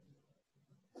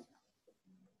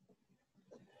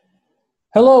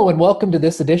Hello, and welcome to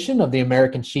this edition of the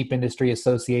American Sheep Industry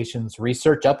Association's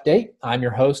Research Update. I'm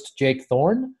your host, Jake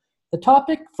Thorne. The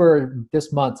topic for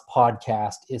this month's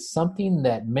podcast is something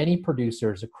that many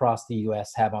producers across the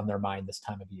U.S. have on their mind this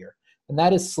time of year, and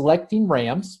that is selecting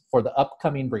rams for the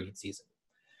upcoming breeding season.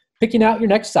 Picking out your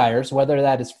next sires, whether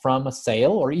that is from a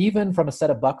sale or even from a set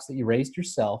of bucks that you raised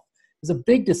yourself, is a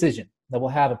big decision that will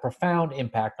have a profound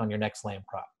impact on your next lamb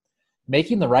crop.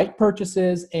 Making the right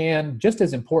purchases and, just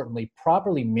as importantly,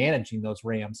 properly managing those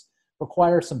rams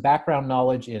requires some background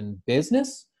knowledge in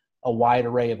business, a wide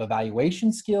array of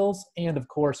evaluation skills, and, of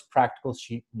course, practical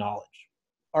sheep knowledge.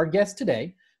 Our guest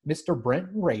today, Mr. Brent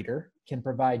Rader, can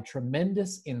provide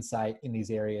tremendous insight in these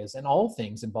areas and all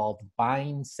things involved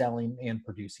buying, selling, and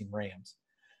producing rams.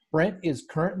 Brent is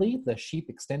currently the sheep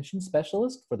extension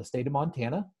specialist for the state of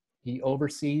Montana. He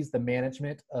oversees the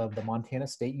management of the Montana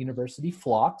State University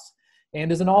flocks and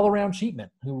is an all-around sheepman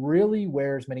who really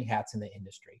wears many hats in the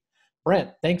industry. Brent,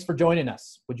 thanks for joining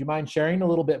us. Would you mind sharing a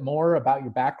little bit more about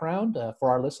your background for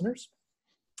our listeners?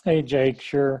 Hey, Jake,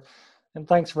 sure. And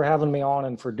thanks for having me on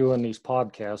and for doing these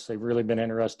podcasts. They've really been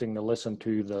interesting to listen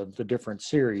to the different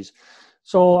series.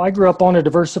 So I grew up on a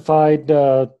diversified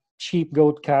sheep,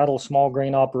 goat, cattle, small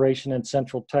grain operation in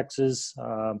Central Texas.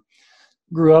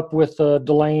 Grew up with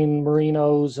Delane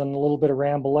Merinos and a little bit of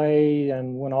Rambouillet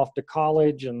and went off to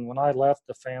college. And when I left,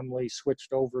 the family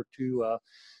switched over to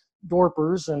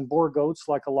Dorpers and Boer goats,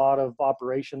 like a lot of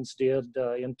operations did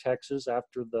in Texas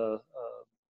after the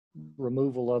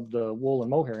removal of the wool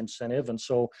and mohair incentive. And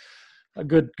so a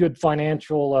good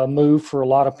financial move for a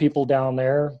lot of people down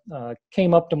there.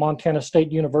 Came up to Montana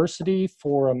State University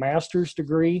for a master's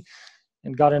degree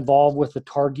and got involved with the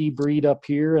Targhee breed up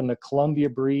here and the Columbia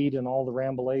breed and all the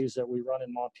Rambouillets that we run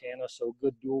in Montana. So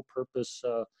good dual purpose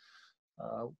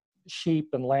sheep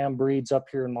and lamb breeds up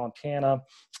here in Montana.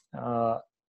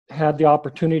 Had the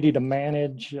opportunity to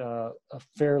manage a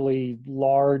fairly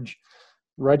large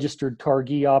registered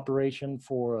Targhee operation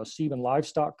for a Sieben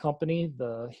Livestock Company,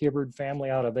 the Hibbard family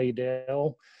out of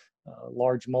Adel.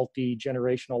 Large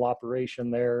multi-generational operation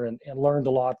there, and learned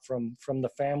a lot from the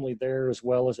family there as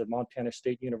well as at Montana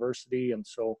State University. And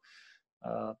so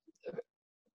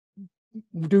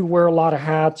do wear a lot of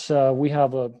hats. We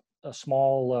have a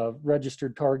small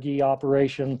registered Targhee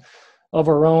operation of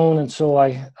our own, and so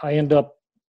I end up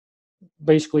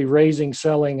basically raising,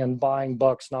 selling, and buying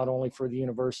bucks not only for the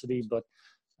university but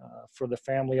for the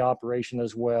family operation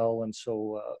as well. And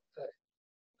so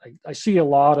I see a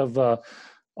lot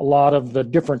of the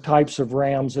different types of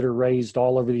rams that are raised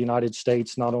all over the United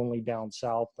States, not only down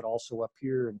south, but also up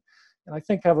here. And I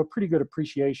think have a pretty good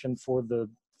appreciation for the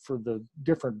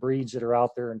different breeds that are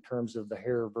out there in terms of the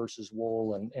hair versus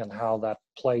wool and how that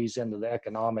plays into the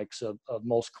economics of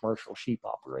most commercial sheep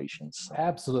operations.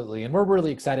 Absolutely. And we're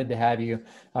really excited to have you.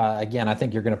 Again, I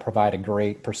think you're going to provide a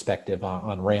great perspective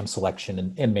on ram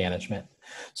selection and management.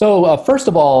 So first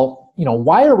of all,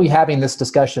 why are we having this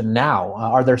discussion now?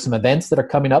 Are there some events that are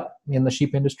coming up in the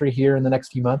sheep industry here in the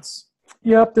next few months?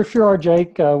 Yep, there sure are,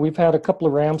 Jake. We've had a couple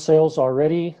of ram sales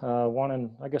already. One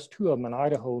in, I guess, two of them in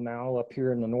Idaho now, up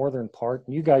here in the northern part.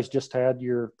 And you guys just had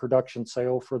your production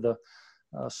sale for the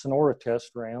Sonora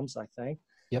test rams, I think.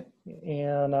 Yep.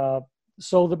 And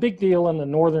so the big deal in the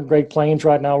northern Great Plains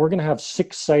right now, we're going to have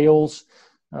 6 sales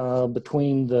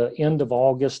between the end of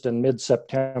August and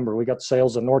mid-September. We got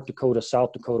sales in North Dakota,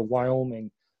 South Dakota, Wyoming,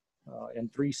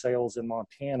 and 3 sales in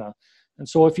Montana. And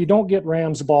so if you don't get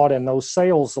rams bought in those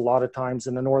sales, a lot of times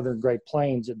in the northern Great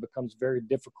Plains, it becomes very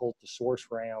difficult to source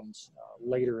rams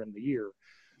later in the year.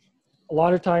 A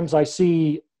lot of times I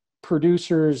see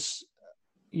producers,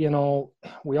 we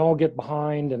all get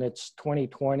behind and it's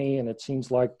 2020 and it seems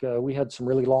like we had some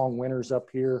really long winters up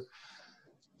here.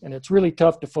 And it's really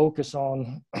tough to focus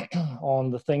on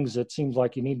the things that seems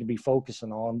like you need to be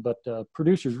focusing on. But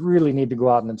producers really need to go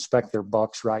out and inspect their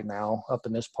bucks right now up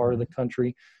in this part of the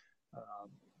country.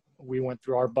 We went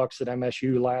through our bucks at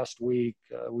MSU last week.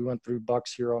 We went through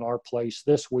bucks here on our place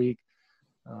this week,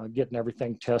 getting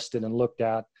everything tested and looked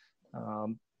at.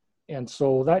 And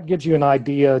so that gives you an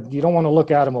idea. You don't want to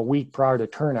look at them a week prior to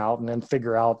turnout and then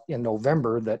figure out in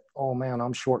November that, oh man,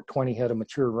 I'm short 20 head of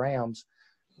mature rams.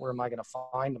 Where am I going to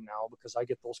find them now? Because I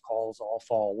get those calls all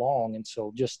fall long. And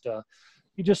so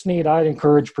I'd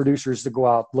encourage producers to go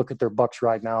out, look at their bucks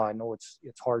right now. I know it's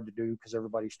hard to do because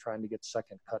everybody's trying to get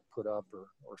second cut put up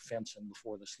or fencing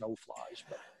before the snow flies.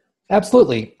 But.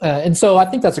 Absolutely. And so I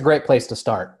think that's a great place to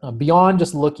start. Beyond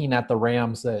just looking at the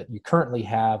rams that you currently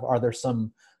have, are there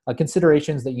some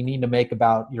considerations that you need to make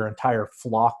about your entire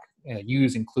flock,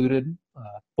 ewes included,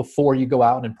 before you go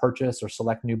out and purchase or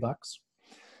select new bucks?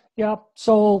 Yeah.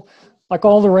 So Like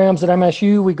all the rams at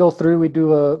MSU, we go through, we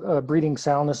do a breeding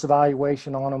soundness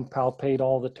evaluation on them, palpate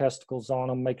all the testicles on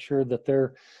them, make sure that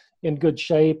they're in good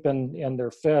shape and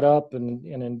they're fed up and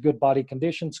in good body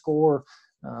condition score.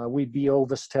 We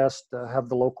B-Ovis test, have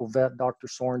the local vet, Dr.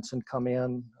 Sorensen, come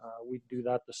in. We do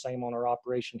that the same on our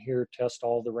operation here, test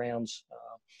all the rams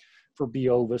for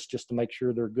B-Ovis just to make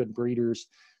sure they're good breeders.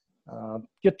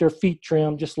 Get their feet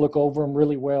trimmed, just look over them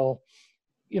really well.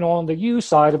 You know, on the ewe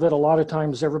side of it, a lot of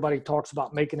times everybody talks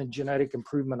about making a genetic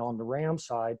improvement on the ram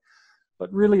side, but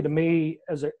really to me,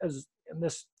 as in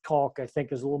this talk, I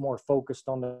think is a little more focused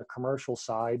on the commercial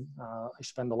side. I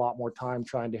spend a lot more time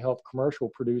trying to help commercial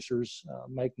producers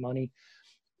make money.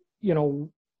 You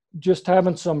know, just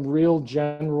having some real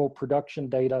general production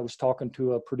data. I was talking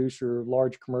to a producer,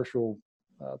 large commercial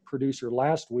producer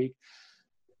last week.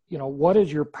 You know, what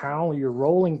is your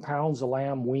rolling pounds of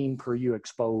lamb wean per ewe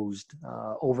exposed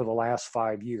over the last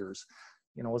 5 years?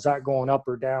 You know, is that going up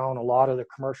or down? A lot of the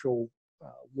commercial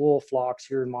wool flocks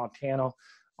here in Montana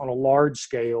on a large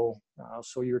scale,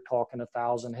 so you're talking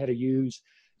 1,000 head of ewes,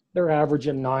 they're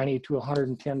averaging 90 to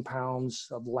 110 pounds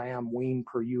of lamb wean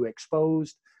per ewe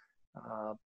exposed,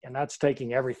 and that's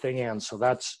taking everything in. So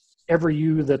that's every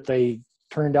ewe that they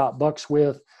turned out bucks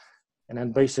with, and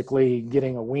then basically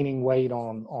getting a weaning weight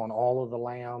on all of the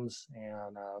lambs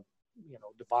and, you know,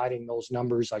 dividing those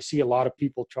numbers. I see a lot of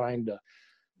people trying to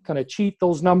kind of cheat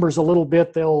those numbers a little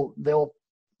bit. They'll,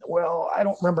 well, I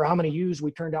don't remember how many ewes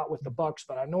we turned out with the bucks,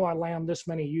 but I know I lambed this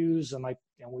many ewes and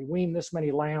we weaned this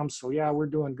many lambs. So yeah, we're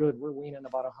doing good. We're weaning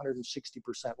about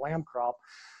 160% lamb crop,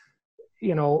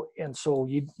 you know, and so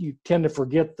you tend to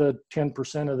forget the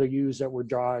 10% of the ewes that were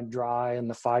dry and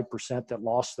the 5% that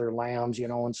lost their lambs, you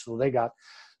know, and so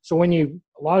a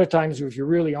lot of times if you're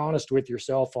really honest with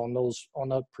yourself on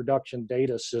the production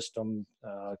data system,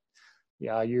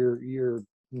 yeah, you're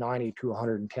 90 to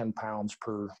 110 pounds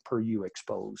per ewe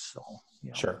exposed. So,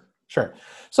 you know. Sure.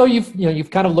 So you've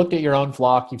kind of looked at your own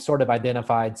flock. You've sort of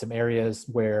identified some areas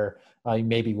where you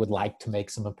maybe would like to make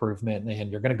some improvement, and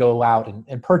you're going to go out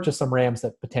and purchase some rams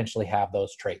that potentially have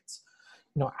those traits.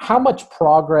 You know, how much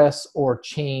progress or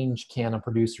change can a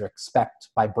producer expect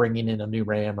by bringing in a new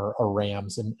ram or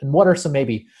rams, and what are some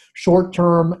maybe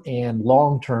short-term and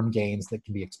long-term gains that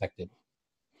can be expected?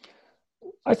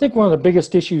 I think one of the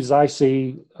biggest issues I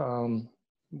see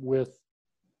with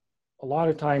a lot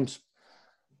of times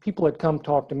people that come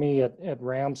talk to me at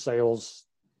ram sales,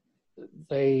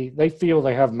 they feel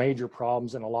they have major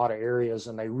problems in a lot of areas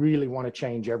and they really want to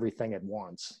change everything at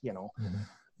once. You know,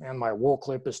 man, my wool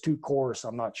clip is too coarse.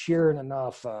 I'm not shearing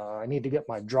enough. I need to get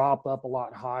my drop up a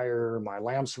lot higher. My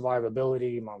lamb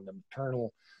survivability, my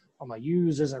maternal on my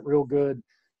ewes isn't real good.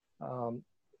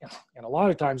 And a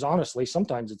lot of times, honestly,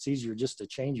 sometimes it's easier just to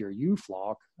change your ewe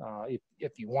flock.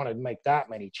 If you want to make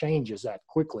that many changes that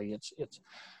quickly, it's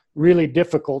really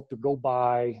difficult to go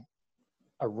buy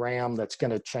a ram that's going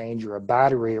to change, or a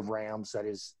battery of rams that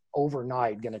is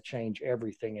overnight going to change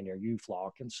everything in your ewe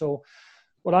flock. And so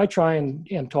what I try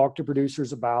and talk to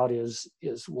producers about is,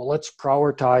 well, let's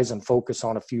prioritize and focus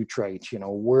on a few traits. You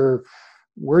know,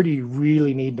 where do you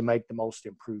really need to make the most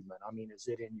improvement? I mean, is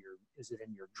it in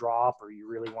your drop? Or are you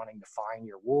really wanting to fine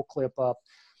your wool clip up?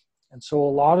 And so a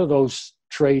lot of those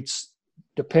traits,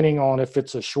 depending on if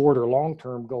it's a short or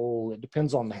long-term goal, it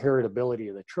depends on the heritability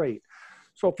of the trait.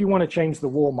 So if you want to change the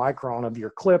wool micron of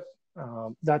your clip,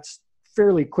 that's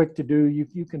fairly quick to do.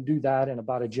 You can do that in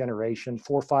about a generation,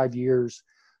 4 or 5 years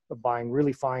of buying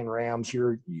really fine rams.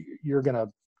 You're going to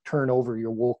turn over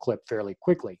your wool clip fairly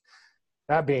quickly.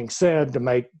 That being said, to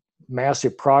make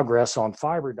massive progress on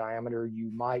fiber diameter,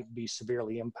 you might be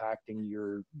severely impacting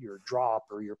your drop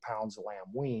or your pounds of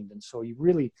lamb weaned. And so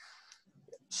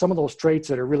some of those traits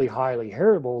that are really highly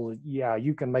heritable, yeah,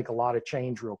 you can make a lot of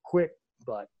change real quick,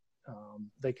 but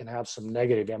they can have some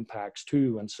negative impacts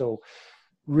too. And so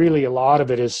really a lot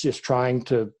of it is just trying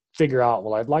to figure out,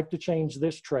 well, I'd like to change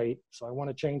this trait. So I want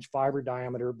to change fiber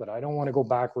diameter, but I don't want to go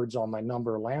backwards on my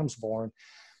number of lambs born.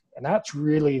 And that's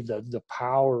really the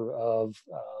power of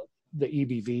the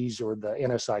EBVs or the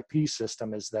NSIP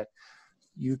system, is that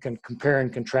you can compare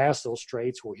and contrast those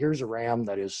traits. Well, here's a ram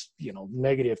that is, you know,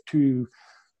 -2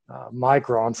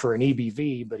 micron for an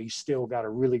EBV, but he's still got a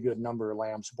really good number of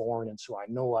lambs born. And so I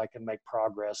know I can make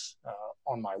progress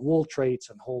on my wool traits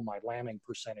and hold my lambing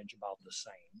percentage about the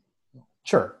same.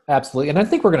 Sure, absolutely. And I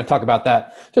think we're going to talk about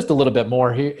that just a little bit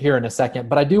more here in a second,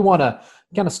 but I do want to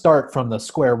kind of start from the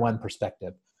square one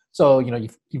perspective. So, you know,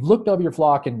 you've looked over your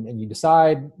flock and you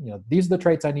decide, you know, these are the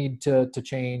traits I need to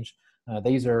change.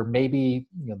 These are maybe,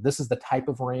 you know, this is the type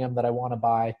of ram that I want to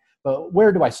buy. but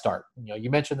where do I start? You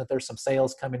mentioned that there's some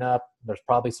sales coming up. There's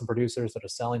probably some producers that are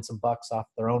selling some bucks off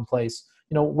their own place.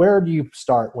 Where do you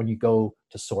start when you go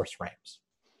to source rams?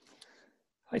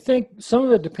 I think some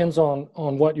of it depends on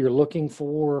what you're looking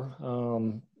for.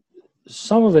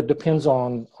 Some of it depends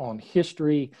on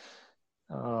history.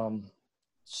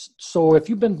 So if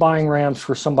you've been buying rams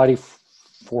for somebody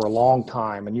for a long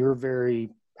time and you're very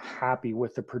happy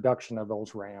with the production of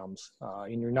those rams,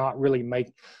 and you're not really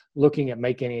looking at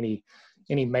making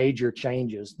any major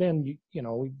changes, then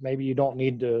maybe you don't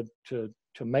need to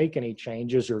make any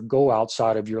changes or go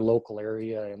outside of your local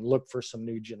area and look for some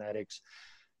new genetics.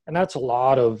 And that's a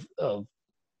lot of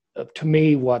to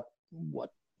me what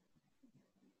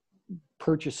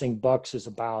purchasing bucks is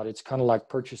about. It's kind of like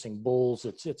purchasing bulls.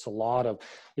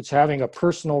 It's having a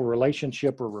personal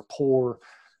relationship or rapport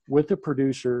with the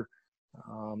producer.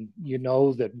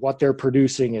 That what they're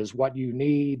producing is what you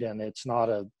need, and it's not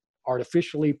a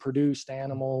artificially produced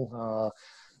animal.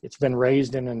 It's been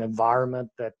raised in an environment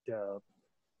that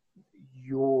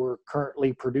you're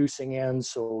currently producing in,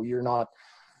 so you're not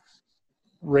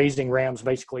raising rams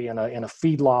basically in a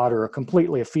feedlot or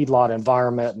completely a feedlot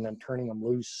environment and then turning them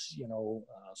loose,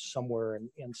 somewhere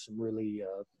in some really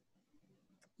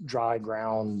dry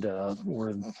ground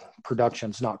where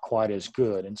production's not quite as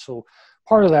good. And so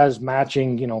part of that is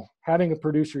matching, having a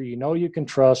producer you can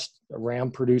trust, a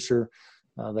ram producer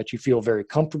that you feel very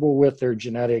comfortable with their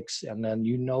genetics, and then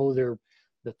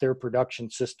that their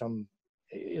production system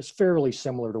is fairly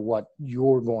similar to what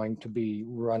you're going to be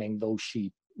running those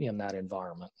sheep in that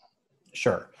environment.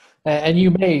 Sure. And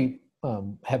you may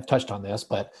have touched on this,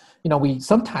 but we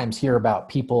sometimes hear about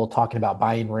people talking about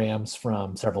buying rams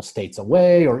from several states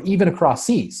away or even across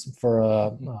seas for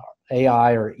a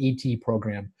AI or ET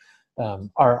program.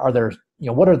 Are there,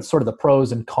 what are sort of the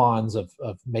pros and cons of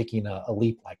making a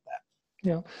leap like that?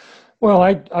 Yeah. Well,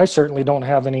 I certainly don't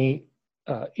have any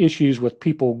issues with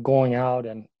people going out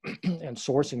and and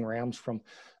sourcing rams from.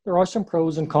 There are some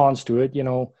pros and cons to it.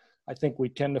 I think we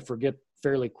tend to forget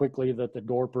fairly quickly that the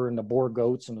Dorper and the Boer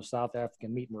goats and the South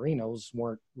African meat merinos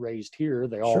weren't raised here.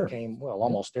 They all came,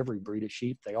 almost every breed of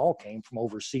sheep, they all came from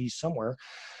overseas somewhere.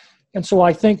 And so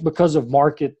I think because of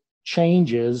market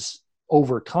changes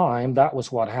over time, that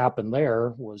was what happened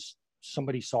there, was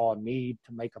somebody saw a need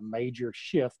to make a major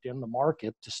shift in the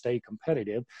market to stay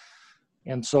competitive.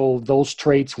 And so those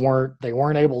traits they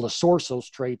weren't able to source those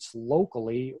traits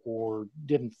locally, or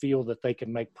didn't feel that they could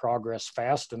make progress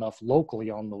fast enough locally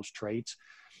on those traits.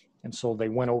 And so they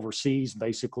went overseas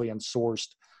basically and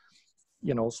sourced,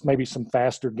 maybe some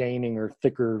faster gaining or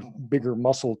thicker, bigger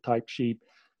muscle type sheep.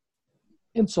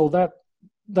 And so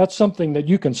that's something that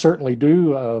you can certainly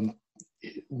do.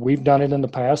 We've done it in the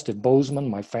past at Bozeman.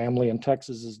 My family in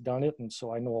Texas has done it. And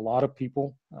so I know a lot of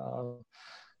people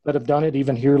that have done it,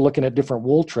 even here looking at different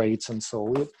wool traits. And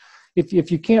so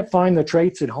if you can't find the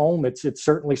traits at home, it's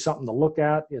certainly something to look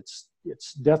at.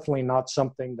 It's definitely not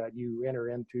something that you enter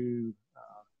into,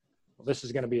 this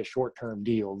is going to be a short-term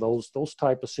deal. Those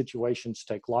type of situations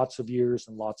take lots of years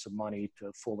and lots of money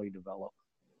to fully develop.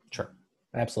 Sure.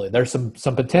 Absolutely. There's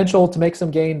some potential to make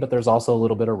some gain, but there's also a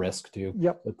little bit of risk too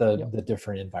with the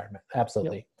different environment.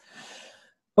 Absolutely. Yep.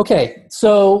 Okay,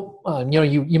 so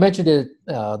you mentioned it,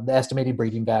 the estimated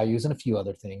breeding values and a few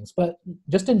other things, but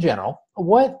just in general,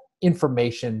 what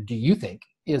information do you think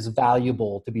is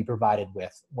valuable to be provided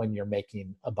with when you're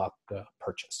making a buck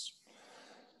purchase?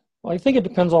 Well, I think it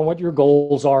depends on what your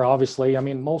goals are, obviously. I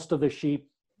mean, most of the sheep,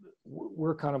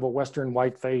 we're kind of a Western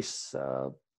whiteface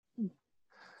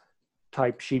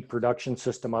type sheep production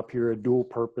system up here, a dual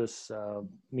purpose,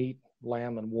 meat,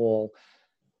 lamb, and wool.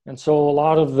 And so a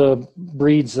lot of the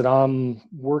breeds that I'm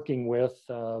working with,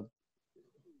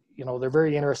 they're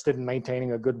very interested in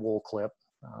maintaining a good wool clip.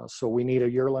 So we need a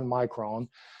yearling micron.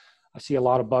 I see a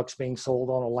lot of bucks being sold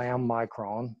on a lamb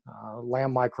micron.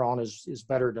 Lamb micron is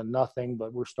better than nothing,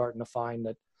 but we're starting to find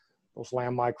that those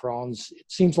lamb microns, it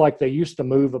seems like they used to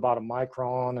move about 1.5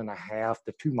 microns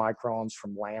to 2 microns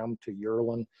from lamb to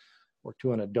yearling or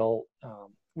to an adult.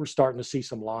 We're starting to see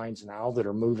some lines now that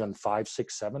are moving 5,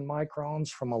 6, 7 microns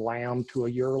from a lamb to a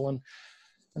yearling.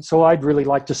 And so I'd really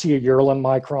like to see a yearling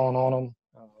micron on them.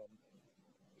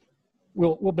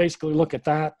 We'll basically look at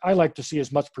that. I like to see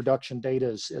as much production data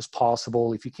as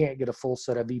possible. If you can't get a full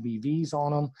set of EBVs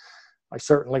on them, I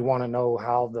certainly want to know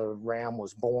how the ram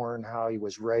was born, how he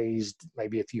was raised.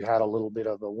 Maybe if you had a little bit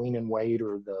of a weaning weight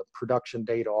or the production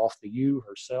data off the ewe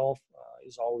herself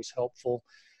is always helpful.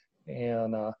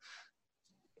 And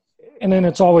then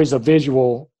it's always a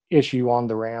visual issue on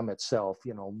the ram itself,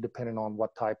 depending on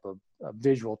what type of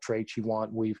visual traits you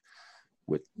want. We've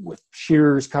with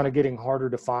shears kind of getting harder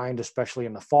to find, especially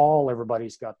in the fall.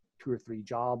 Everybody's got 2 or 3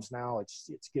 jobs now. It's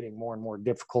getting more and more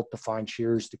difficult to find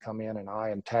shears to come in and eye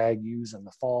and tag use in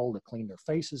the fall to clean their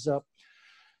faces up.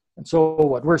 And so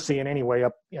what we're seeing anyway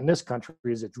up in this country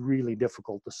is it's really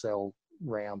difficult to sell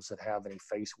rams that have any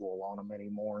face wool on them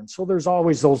anymore. And so there's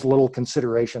always those little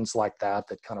considerations like that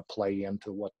kind of play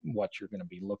into what you're going to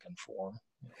be looking for.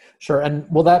 Sure. And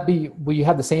will you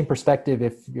have the same perspective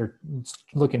if you're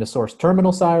looking to source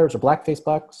terminal sires or blackface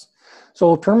bucks?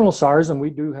 So terminal sires, and we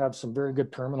do have some very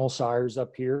good terminal sires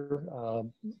up here,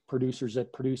 producers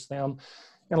that produce them.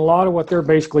 And a lot of what they're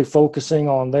basically focusing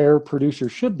on, their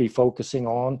producers should be focusing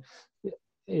on,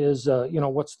 is,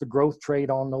 what's the growth trait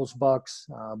on those bucks,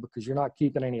 because you're not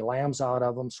keeping any lambs out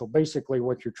of them. So basically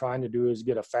what you're trying to do is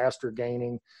get a faster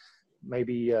gaining,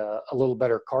 maybe a little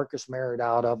better carcass merit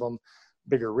out of them,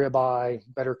 bigger ribeye,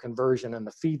 better conversion in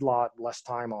the feedlot, less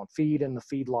time on feed in the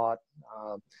feedlot.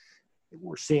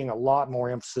 We're seeing a lot more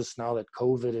emphasis now that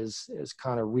COVID is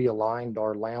kind of realigned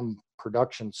our lamb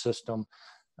production system.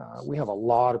 We have a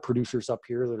lot of producers up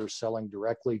here that are selling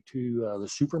directly to the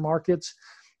supermarkets.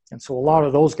 And so a lot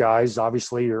of those guys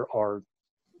obviously are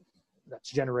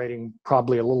that's generating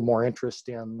probably a little more interest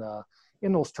in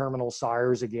those terminal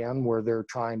sires again, where they're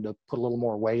trying to put a little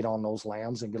more weight on those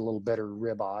lambs and get a little better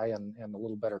ribeye and a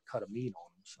little better cut of meat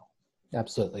on them. So.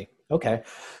 Absolutely. Okay.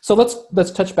 So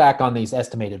let's touch back on these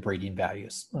estimated breeding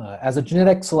values. As a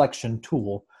genetic selection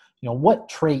tool, what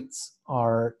traits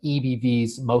are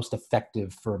EBVs most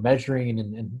effective for measuring,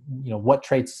 and what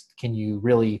traits can you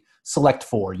really select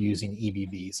for using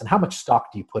EBVs, and how much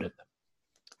stock do you put in them?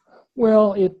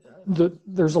 Well,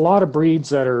 there's a lot of breeds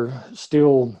that are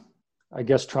still, I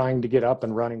guess, trying to get up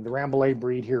and running. The Rambouillet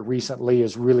breed here recently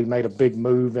has really made a big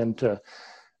move into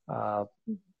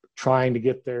trying to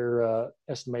get their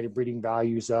estimated breeding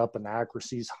values up and the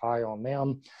accuracies high on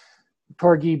them.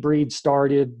 Targhee breed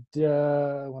started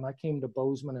when I came to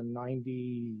Bozeman in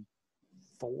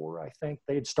 94, I think.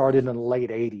 They had started in the late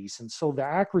 80s. And so the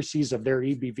accuracies of their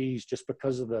EBVs, just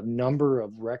because of the number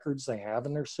of records they have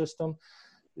in their system,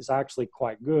 is actually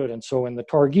quite good. And so in the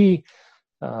Targhee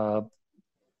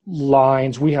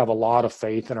lines, we have a lot of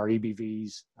faith in our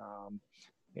EBVs.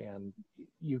 And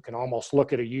you can almost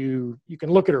look at you can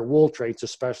look at her wool traits,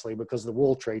 especially because the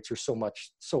wool traits are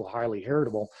so highly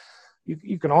heritable.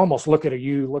 You can almost look at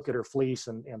her fleece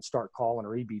and start calling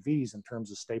her EBVs in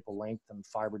terms of staple length and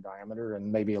fiber diameter, and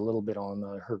maybe a little bit on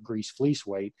her grease fleece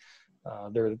weight.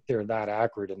 They're that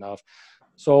accurate enough.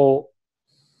 So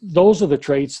those are the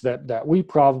traits that we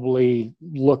probably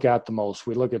look at the most.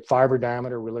 We look at fiber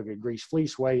diameter, we look at grease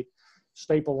fleece weight,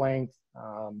 staple length.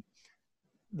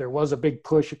 There was a big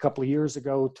push a couple of years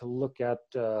ago to look at,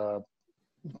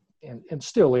 and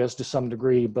still is to some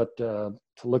degree, but to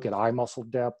look at eye muscle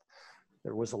depth.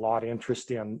 There was a lot of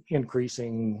interest in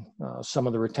increasing some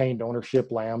of the retained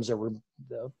ownership lambs that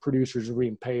the producers were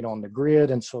being paid on the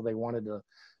grid, and so they wanted a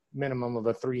minimum of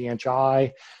a 3-inch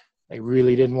eye. They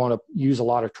really didn't want to use a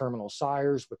lot of terminal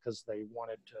sires because they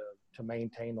wanted to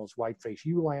maintain those whiteface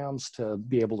ewe lambs to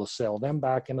be able to sell them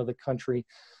back into the country.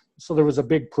 So there was a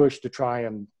big push to try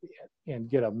and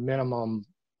get a minimum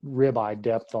ribeye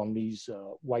depth on these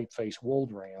whiteface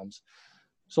wooled rams.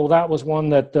 So that was one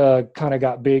that kind of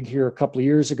got big here a couple of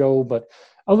years ago. But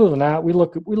other than that, we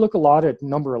look a lot at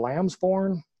number of lambs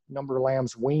born, number of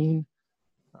lambs weaned.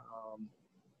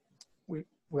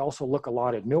 We also look a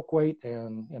lot at milk weight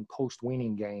and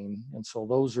post-weaning gain. And so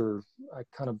those are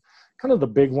kind of the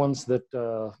big ones that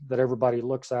everybody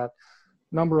looks at.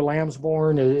 Number of lambs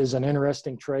born is an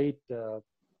interesting trait.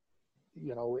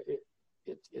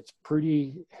 It's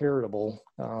pretty heritable.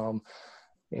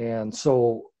 And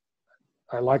so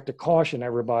I like to caution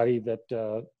everybody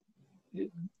that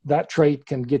that trait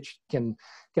can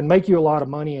make you a lot of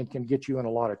money and can get you in a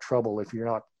lot of trouble if you're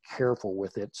not careful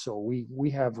with it. So we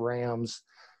have rams.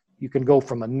 You can go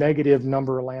from a negative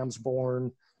number of lambs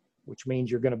born, which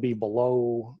means you're going to be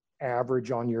below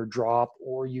average on your drop,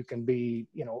 or you can be,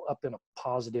 up in a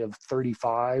positive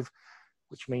 35,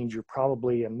 which means you're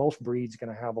probably, in most breeds,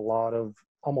 going to have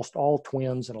almost all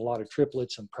twins and a lot of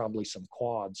triplets and probably some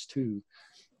quads too.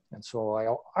 And so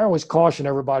I always caution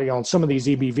everybody on some of these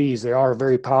EBVs. They are a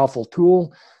very powerful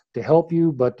tool to help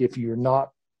you, but if you're not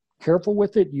careful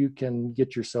with it, you can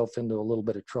get yourself into a little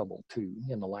bit of trouble too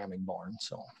in the lambing barn.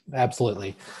 So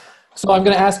absolutely. So I'm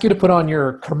going to ask you to put on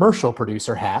your commercial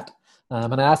producer hat. I'm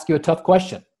going to ask you a tough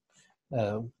question.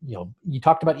 You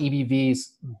talked about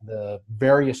EBVs, the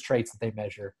various traits that they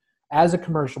measure. As a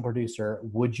commercial producer,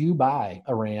 would you buy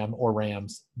a ram or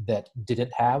rams that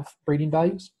didn't have breeding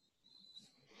values?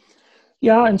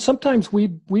 Yeah, and sometimes we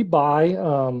buy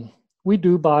We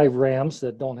do buy rams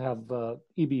that don't have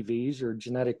EBVs or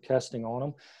genetic testing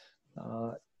on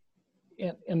them.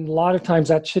 And a lot of times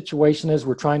that situation is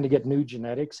we're trying to get new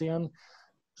genetics in.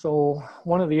 So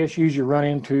one of the issues you run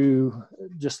into,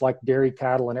 just like dairy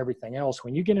cattle and everything else,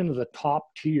 when you get into the top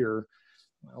tier,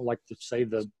 like to say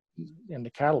in the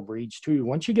cattle breeds too,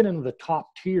 once you get into the top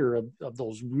tier of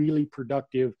those really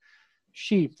productive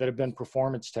sheep that have been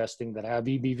performance testing that have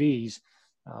EBVs,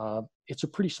 it's a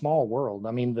pretty small world.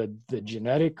 I mean, the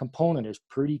genetic component is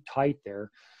pretty tight there.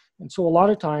 And so a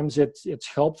lot of times it's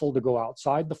helpful to go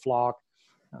outside the flock.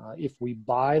 If we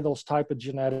buy those type of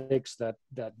genetics that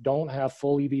don't have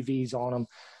full EBVs on them,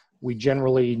 we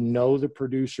generally know the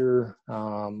producer,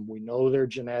 we know their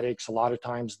genetics. A lot of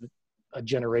times a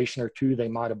generation or two, they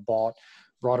might have brought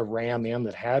a ram in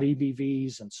that had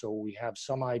EBVs. And so we have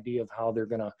some idea of how they're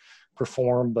going to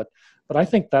perform. But I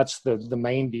think that's the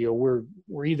main deal.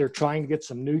 We're either trying to get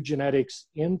some new genetics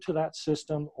into that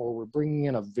system, or we're bringing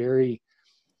in a very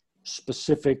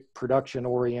specific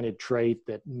production-oriented trait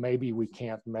that maybe we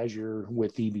can't measure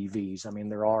with EBVs. I mean,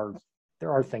 there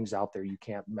are things out there you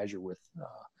can't measure with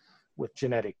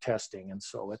genetic testing, and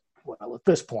so at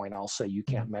this point, I'll say you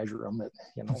can't measure them.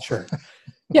 Sure.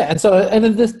 Yeah, and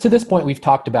then to this point, we've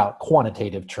talked about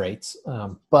quantitative traits,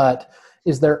 but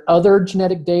is there other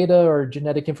genetic data or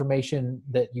genetic information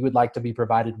that you would like to be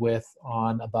provided with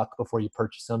on a buck before you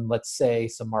purchase them? Let's say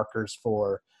some markers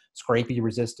for scrapie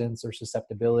resistance or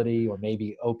susceptibility, or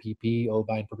maybe OPP,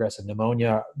 ovine progressive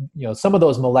pneumonia. Some of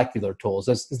those molecular tools.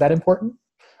 Is that important?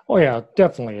 Oh yeah, it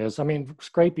definitely is. I mean,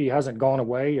 scrapie hasn't gone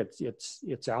away.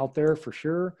 It's out there for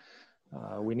sure.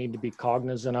 We need to be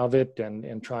cognizant of it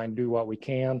and try and do what we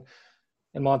can.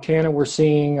 In Montana, we're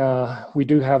seeing, we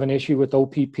do have an issue with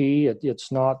OPP.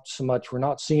 It's not so much, we're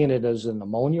not seeing it as an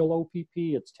ammonial OPP.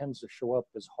 It tends to show up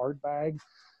as hard bag.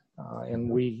 And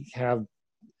we have,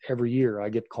 every year I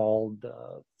get called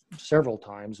several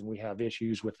times, and we have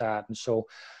issues with that. And so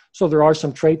there are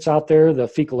some traits out there. The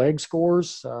fecal egg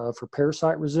scores for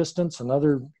parasite resistance,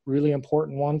 another really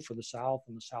important one for the South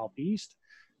and the Southeast.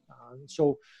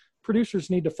 So producers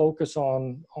need to focus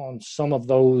on some of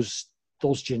those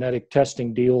genetic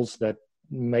testing deals that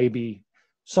maybe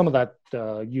some of that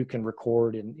you can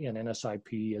record in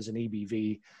NSIP as an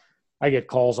EBV. I get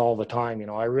calls all the time,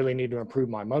 I really need to improve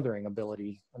my mothering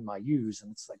ability and my ewes.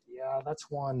 And it's like, yeah, that's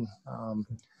one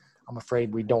I'm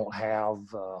afraid we don't have.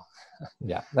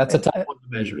 Yeah, that's a tough one to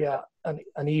measure. Yeah, an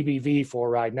EBV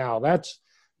for right now. That's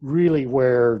really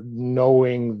where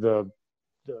knowing the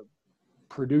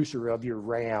producer of your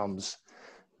rams,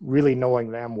 really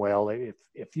knowing them well.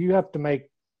 If you have to make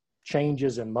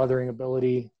changes in mothering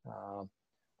ability,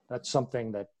 that's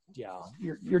something that, yeah,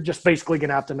 you're just basically going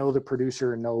to have to know the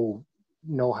producer and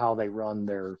know how they run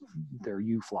their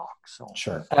ewe flock. So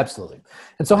sure, absolutely.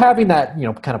 And so having that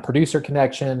kind of producer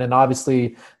connection, and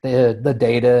obviously the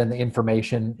data and the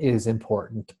information is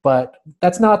important, but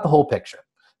that's not the whole picture.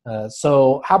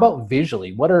 So how about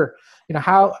visually? What are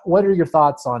your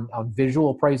thoughts on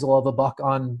visual appraisal of a buck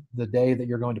on the day that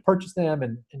you're going to purchase them,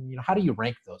 and how do you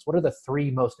rank those? What are the three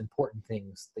most important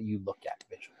things that you look at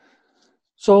visually?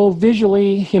 So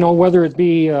visually, whether it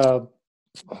be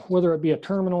a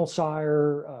terminal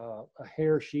sire, a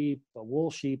hair sheep, a wool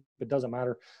sheep, it doesn't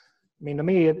matter. I mean, to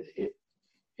me,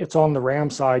 it's on the ram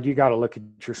side. You got to look at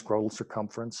your scrotal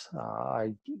circumference.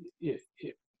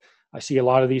 I see a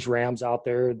lot of these rams out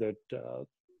there that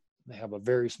they have a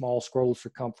very small scrotal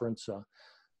circumference. A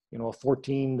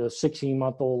 14 to 16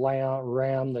 month old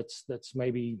ram that's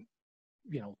maybe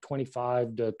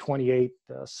 25 to 28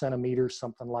 centimeters,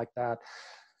 something like that.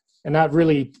 And that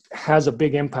really has a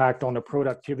big impact on the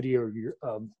productivity of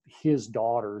his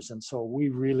daughters. And so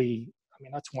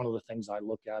that's one of the things I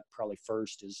look at probably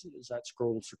first is that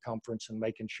scrotal circumference, and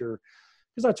making sure,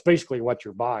 because that's basically what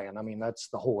you're buying. I mean, that's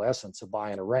the whole essence of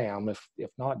buying a ram.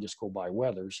 If not, just go buy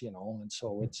wethers, and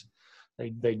so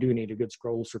they do need a good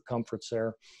scrotal circumference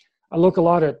there. I look a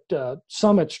lot at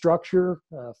summit structure,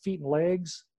 feet and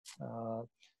legs,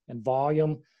 and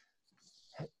volume.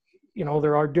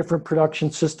 There are different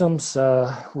production systems.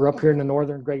 We're up here in the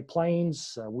northern Great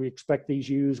Plains. We expect these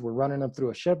ewes. We're running them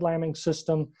through a shed lambing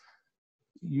system.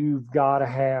 You've got to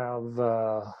have,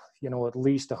 at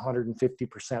least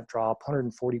 150% drop,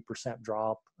 140%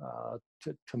 drop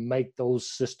to make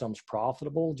those systems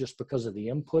profitable, just because of the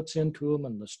inputs into them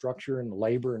and the structure and the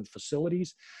labor and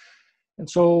facilities. And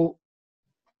so,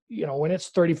 when it's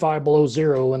 35 below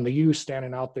zero and the ewe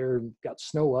standing out there, got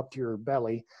snow up to her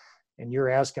belly, and you're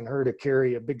asking her to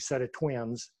carry a big set of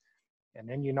twins, and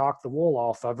then you knock the wool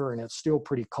off of her and it's still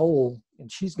pretty cold,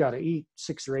 and she's got to eat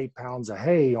 6 or 8 pounds of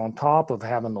hay on top of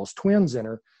having those twins in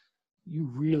her, you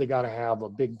really got to have a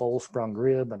big bowl sprung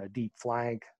rib and a deep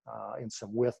flank and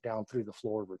some width down through the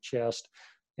floor of her chest.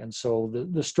 And so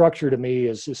the structure to me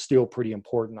is still pretty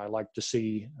important. I like to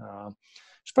see,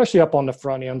 especially up on the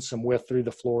front end, some width through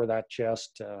the floor of that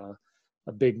chest,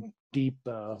 a big, deep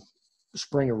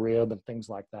spring of rib and things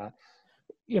like that.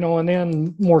 And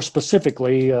then more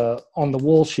specifically on the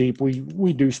wool sheep,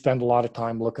 we do spend a lot of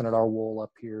time looking at our wool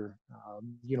up here,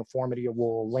 uniformity of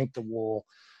wool, length of wool.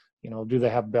 Do they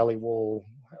have belly wool?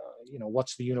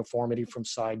 What's the uniformity from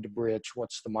side to breech?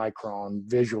 What's the micron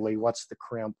visually? What's the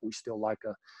crimp? We still like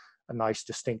a nice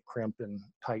distinct crimp and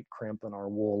tight crimp in our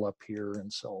wool up here.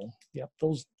 And so, yeah,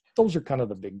 those are kind of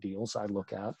the big deals I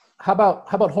look at. How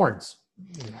about horns?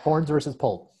 Horns versus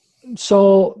polled?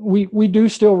 So we do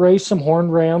still raise some horn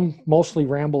ram, mostly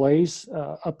Rambouillets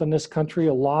up in this country.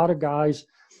 A lot of guys,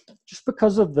 just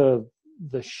because of the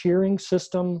shearing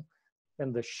system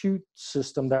and the chute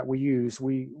system that we use,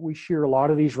 we shear a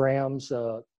lot of these rams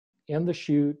in the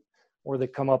chute, or they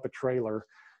come up a trailer,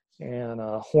 and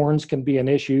horns can be an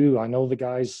issue. I know the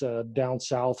guys down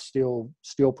south still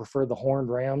prefer the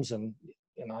horned rams, and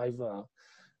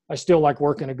I still like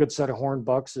working a good set of horn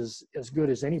bucks as good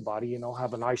as anybody.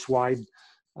 Have a nice wide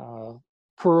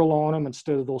curl on them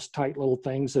instead of those tight little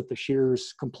things that the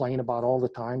shearers complain about all the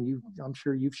time. I'm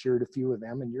sure you've sheared a few of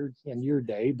them in your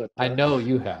day, but I know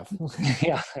you have.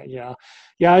 yeah.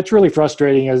 It's really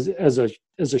frustrating as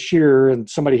a shearer and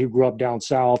somebody who grew up down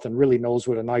south and really knows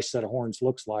what a nice set of horns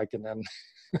looks like, and then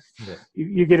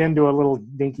you get into a little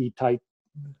dinky tight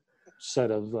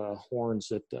set of horns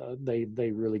that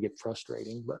they really get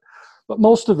frustrating. But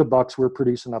most of the bucks we're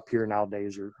producing up here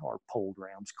nowadays are polled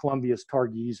rams. Columbia's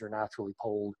Targhees are naturally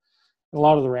polled. And a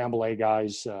lot of the Rambouillet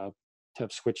guys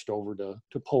have switched over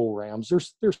to pole rams.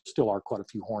 There still are quite a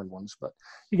few horned ones, but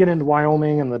you get into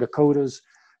Wyoming and the Dakotas,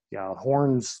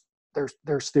 horns,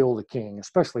 they're still the king,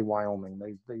 especially Wyoming.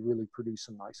 They really produce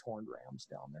some nice horned rams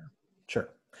down there. Sure.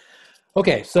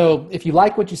 Okay, so if you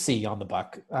like what you see on the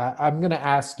buck, I'm going to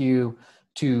ask you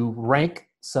to rank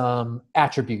some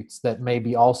attributes that may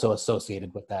be also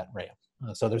associated with that ram.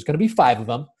 So there's going to be 5 of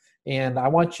them, and I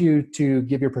want you to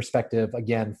give your perspective,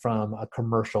 again, from a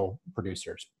commercial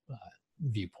producer's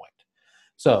viewpoint.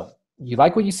 So you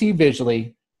like what you see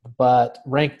visually, but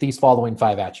rank these following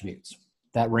 5 attributes.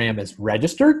 That ram is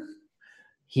registered.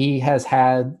 He has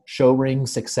had show ring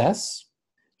success.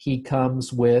 He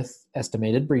comes with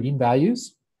estimated breeding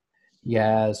values. He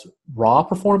has raw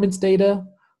performance data,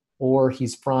 or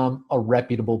he's from a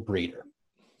reputable breeder.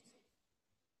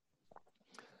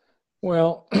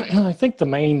 Well, I think the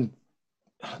main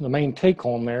take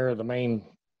home there, the main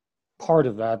part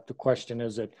of that, the question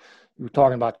is that you were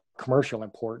talking about commercial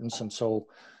importance. And so,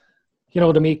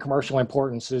 to me, commercial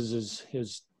importance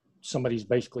is somebody's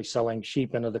basically selling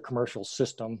sheep into the commercial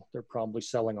system. They're probably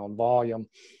selling on volume.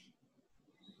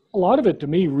 A lot of it to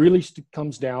me really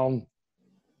comes down,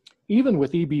 even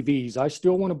with EBVs, I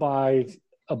still want to buy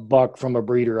a buck from a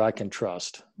breeder I can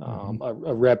trust, a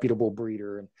reputable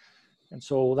breeder. And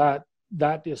so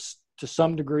that is to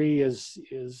some degree is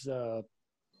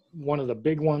one of the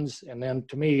big ones. And then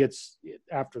to me,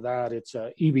 after that, it's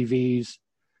EBVs.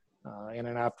 And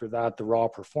then after that, the raw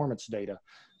performance data.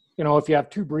 If you have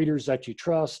 2 breeders that you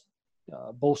trust,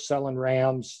 both selling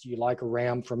rams, you like a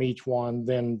ram from each one,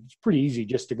 then it's pretty easy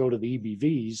just to go to the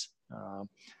EBVs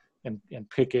and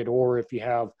pick it. Or if you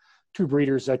have 2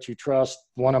 breeders that you trust,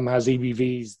 one of them has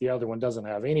EBVs, the other one doesn't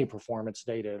have any performance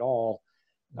data at all,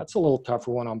 that's a little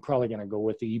tougher one. I'm probably going to go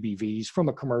with the EBVs from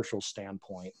a commercial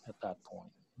standpoint at that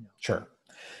point. Sure.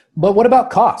 But what about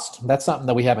cost? That's something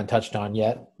that we haven't touched on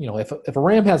yet. If a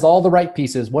ram has all the right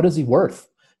pieces, what is he worth?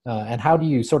 And how do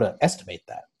you sort of estimate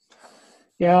that?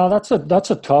 Yeah, that's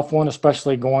a tough one,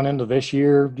 especially going into this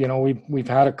year. We've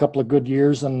had a couple of good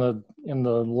years in the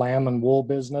lamb and wool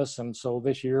business, and so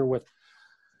this year with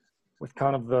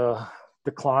kind of the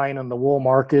decline in the wool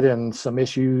market and some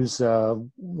issues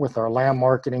with our lamb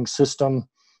marketing system,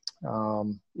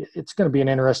 it's going to be an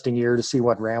interesting year to see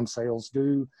what ram sales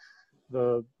do.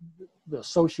 The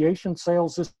association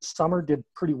sales this summer did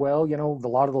pretty well. A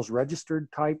lot of those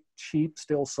registered type sheep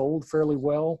still sold fairly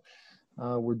well.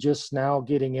 We're just now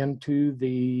getting into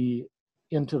the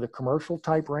commercial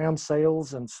type ram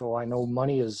sales. And so I know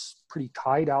money is pretty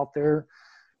tight out there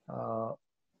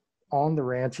on the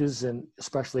ranches, and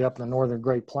especially up in the northern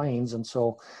Great Plains. And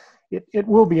so it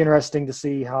will be interesting to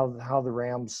see how the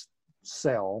rams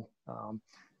sell.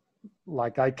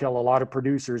 Like I tell a lot of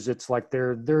producers, it's like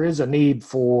there is a need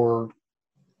for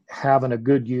having a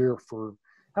good year, for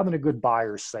having a good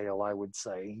buyer's sale, I would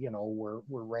say, where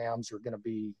rams are going to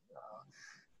be,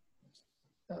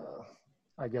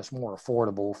 I guess, more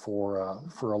affordable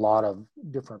for a lot of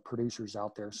different producers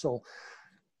out there. So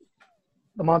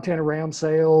the Montana ram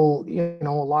sale, you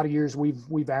know, a lot of years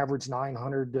we've averaged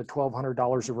 $900 to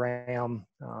 $1,200 a ram.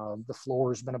 The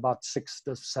floor has been about $600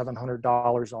 to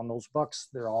 $700 on those bucks.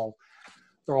 They're all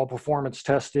performance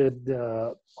tested.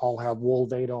 All have wool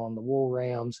data on the wool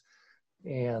rams,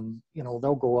 and you know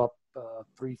they'll go up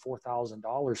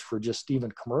 $3,000-4,000 for just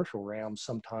even commercial rams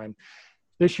sometime.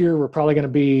 This year we're probably going to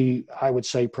be, I would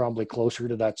say, probably closer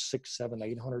to that $600,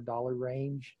 $700, $800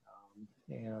 range,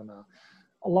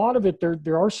 a lot of it,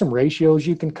 there are some ratios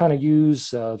you can kind of use.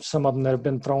 Some of them that have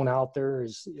been thrown out there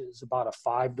is about a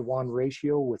 5-to-1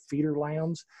 ratio with feeder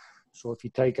lambs. So if you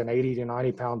take an 80 to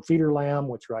 90 pound feeder lamb,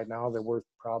 which right now they're worth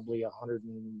probably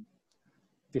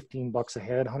 $115 a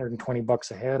head,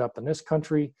 $120 a head up in this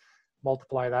country,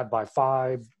 multiply that by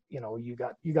 5, you know, you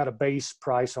got a base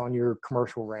price on your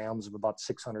commercial rams of about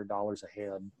 $600 a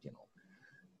head. You know,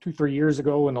 2-3 years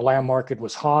ago when the lamb market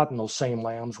was hot and those same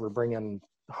lambs were bringing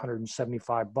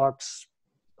 $175,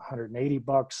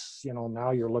 $180, you know, now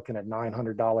you're looking at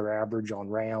 $900 average on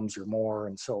rams or more.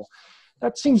 And so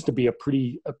that seems to be a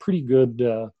pretty good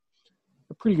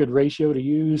ratio to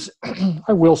use.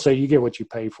 I will say you get what you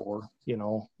pay for, you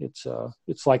know, it's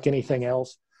like anything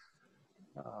else.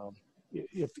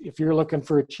 If you're looking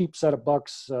for a cheap set of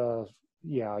bucks,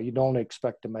 yeah, you don't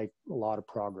expect to make a lot of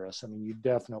progress. I mean, you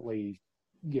definitely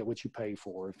get what you pay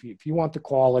for. If you want the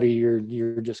quality,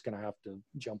 you're just going to have to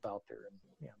jump out there and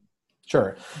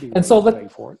sure. And so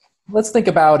let's think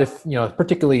about if, you know,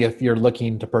 particularly if you're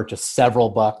looking to purchase several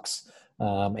bucks,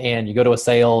 and you go to a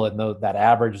sale and that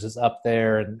average is up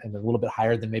there and a little bit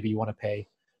higher than maybe you want to pay,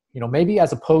 you know, maybe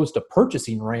as opposed to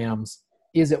purchasing rams,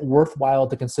 is it worthwhile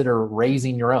to consider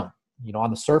raising your own? You know,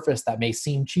 on the surface that may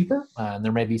seem cheaper, and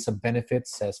there may be some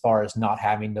benefits as far as not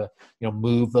having to, you know,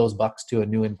 move those bucks to a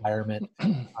new environment.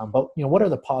 But you know, what are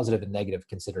the positive and negative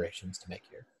considerations to make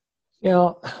here?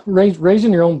 Yeah,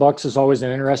 raising your own bucks is always an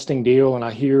interesting deal, and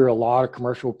I hear a lot of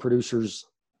commercial producers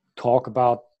talk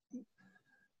about,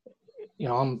 you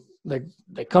know,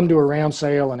 they come to a ram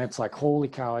sale and it's like, holy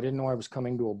cow, I didn't know I was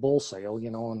coming to a bull sale,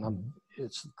 you know, and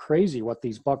it's crazy what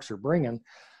these bucks are bringing.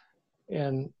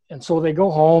 And so they go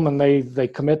home and they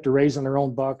commit to raising their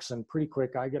own bucks, and pretty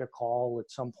quick I get a call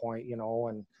at some point, you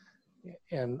know,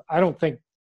 and I don't think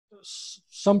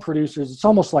some producers, it's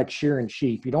almost like shearing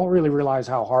sheep. You don't really realize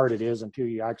how hard it is until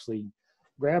you actually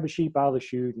grab a sheep out of the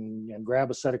chute and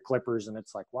grab a set of clippers, and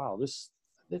it's like, wow,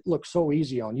 it looks so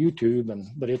easy on YouTube,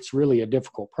 but it's really a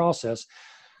difficult process.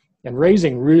 And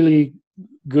raising really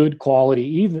good quality,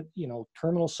 even, you know,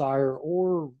 terminal sire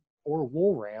or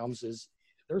wool rams,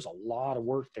 there's a lot of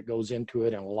work that goes into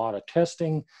it, and a lot of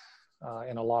testing,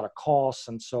 and a lot of costs.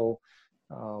 And so,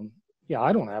 yeah,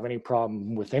 I don't have any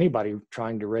problem with anybody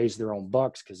trying to raise their own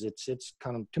bucks, because it's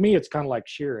kind of, to me, it's kind of like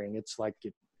shearing. It's like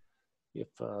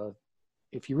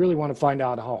if you really want to find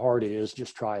out how hard it is,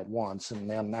 just try it once, and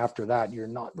then after that, you're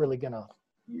not really gonna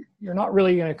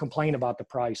complain about the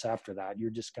price after that.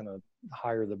 You're just gonna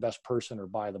hire the best person or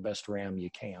buy the best ram you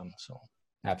can. So,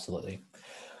 absolutely.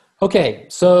 Okay,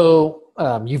 so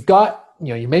you've got, you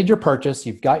know, you made your purchase,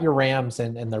 you've got your rams,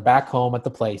 and they're back home at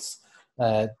the place.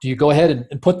 Do you go ahead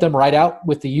and put them right out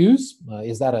with the ewes?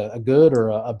 Is that a good or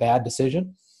a bad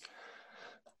decision?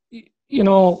 You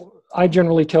know, I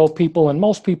generally tell people, and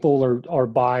most people are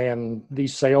buying,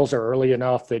 these sales are early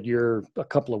enough that you're a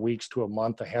couple of weeks to a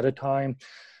month ahead of time.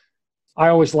 I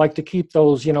always like to keep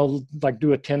those, you know, like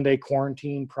do a 10-day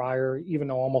quarantine prior, even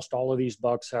though almost all of these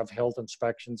bucks have health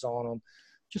inspections on them,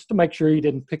 just to make sure you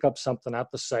didn't pick up something at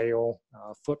the sale,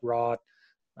 foot rot,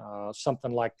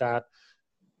 something like that.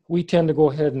 We tend to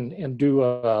go ahead and do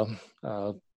a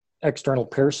external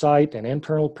parasite and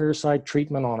internal parasite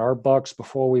treatment on our bucks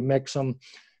before we mix them.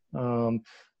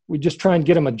 We just try and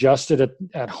get them adjusted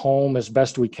at home as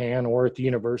best we can, or at the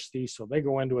university. So they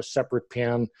go into a separate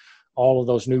pen, all of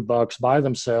those new bucks by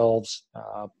themselves,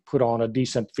 put on a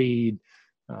decent feed,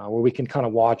 where we can kind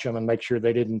of watch them and make sure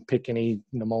they didn't pick any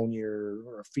pneumonia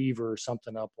or a fever or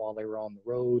something up while they were on the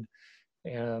road.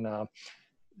 And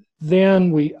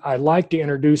then I like to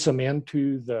introduce them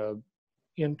into the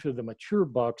mature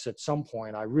bucks at some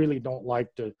point. I really don't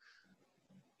like to,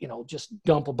 you know, just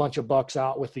dump a bunch of bucks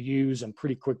out with the ewes and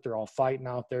pretty quick they're all fighting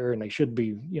out there, and they should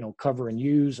be, you know, covering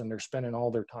ewes, and they're spending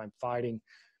all their time fighting.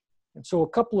 And so a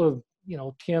couple of, you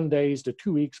know, 10 days to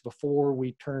 2 weeks before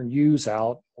we turn ewes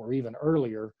out, or even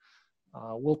earlier,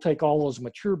 we'll take all those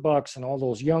mature bucks and all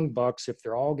those young bucks, if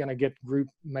they're all going to get group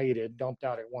mated, dumped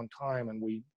out at one time, and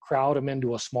we crowd them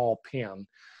into a small pen,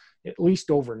 at least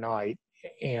overnight.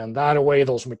 And that way,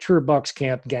 those mature bucks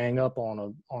can't gang up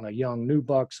on a young new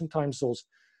buck. Sometimes those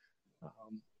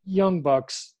young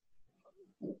bucks,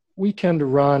 we tend to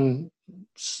run,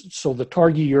 so the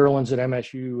Targhee yearlings at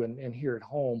MSU and here at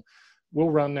home, we'll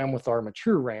run them with our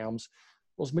mature rams.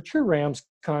 Those mature rams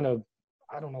kind of,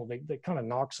 I don't know, they kind of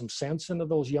knock some sense into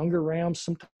those younger rams.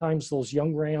 Sometimes those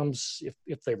young rams,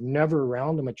 if they're never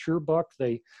around a mature buck,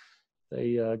 they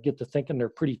get to thinking they're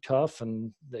pretty tough,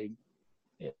 and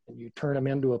you turn them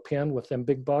into a pen with them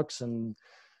big bucks, and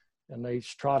they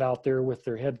trot out there with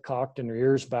their head cocked and their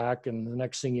ears back, and the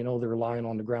next thing you know, they're lying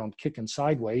on the ground kicking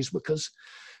sideways because,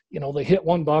 they hit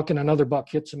one buck and another buck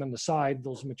hits them in the side.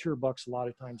 Those mature bucks a lot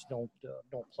of times don't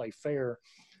play fair.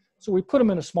 So we put them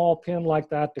in a small pen like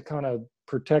that to kind of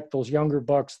protect those younger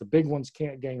bucks. The big ones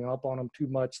can't gang up on them too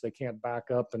much. They can't back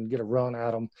up and get a run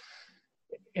at them.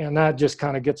 And that just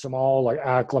kind of gets them all like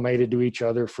acclimated to each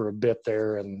other for a bit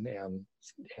there. And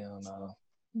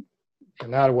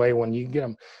that way, when you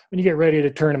get ready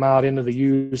to turn them out into the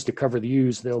ewes to cover the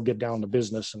ewes, they'll get down to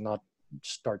business and not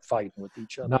start fighting with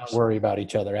each other. Not worry about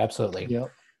each other. Absolutely. Yeah.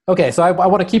 Okay, so I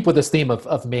want to keep with this theme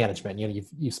of management.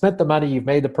 You've spent the money, you've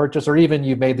made the purchase, or even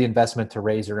you've made the investment to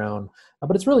raise your own.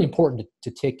 But it's really important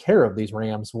to take care of these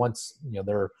rams once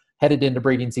they're headed into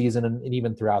breeding season and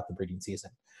even throughout the breeding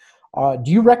season.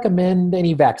 Do you recommend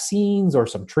any vaccines or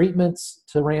some treatments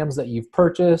to rams that you've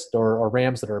purchased or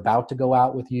rams that are about to go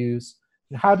out with ewes?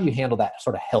 How do you handle that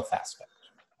sort of health aspect?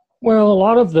 Well, a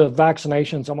lot of the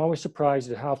vaccinations, I'm always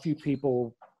surprised at how few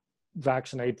people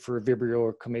vaccinate for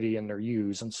Vibrio committee in their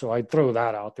ewes. And so I'd throw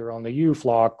that out there. On the ewe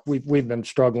flock, we've been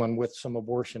struggling with some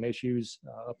abortion issues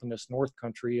up in this North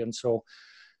Country. And so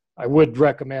I would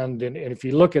recommend, and if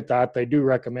you look at that, they do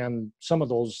recommend some of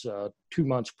those 2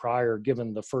 months prior,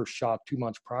 given the first shot 2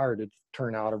 months prior to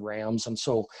turn out of rams. And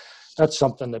so that's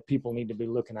something that people need to be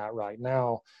looking at right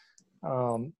now.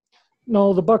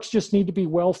 No, the bucks just need to be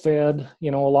well fed.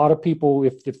 A lot of people,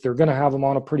 if they're going to have them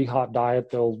on a pretty hot diet,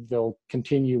 they'll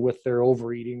continue with their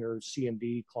overeating or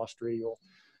C&D clostridial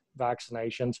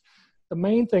vaccinations. The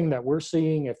main thing that we're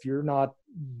seeing, if you're not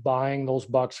buying those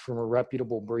bucks from a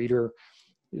reputable breeder,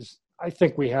 is I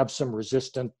think we have some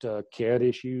resistant kid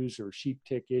issues or sheep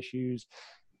tick issues,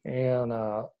 and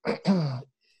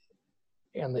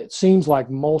and it seems like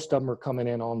most of them are coming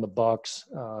in on the bucks.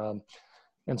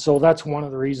 And so that's one of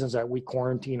the reasons that we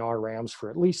quarantine our rams for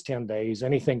at least 10 days,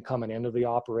 anything coming into the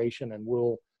operation, and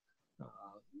we'll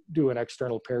do an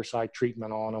external parasite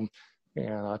treatment on them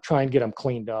and try and get them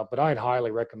cleaned up. But I'd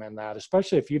highly recommend that,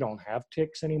 especially if you don't have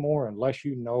ticks anymore, unless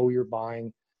you're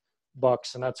buying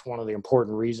bucks. And that's one of the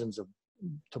important reasons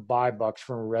to buy bucks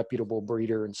from a reputable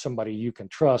breeder and somebody you can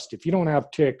trust. If you don't have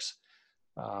ticks,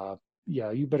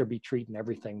 you better be treating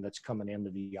everything that's coming into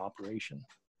the operation.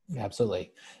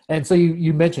 Absolutely. And so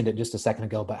you mentioned it just a second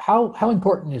ago, but how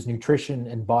important is nutrition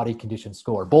and body condition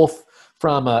score, both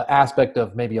from an aspect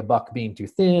of maybe a buck being too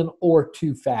thin or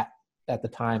too fat at the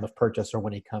time of purchase or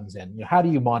when he comes in? How do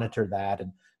you monitor that,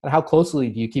 and how closely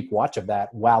do you keep watch of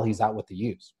that while he's out with the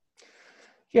ewes?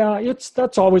 Yeah,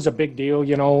 that's always a big deal.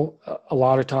 A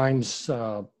lot of times,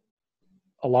 a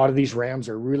lot of these rams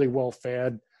are really well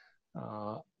fed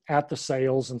at the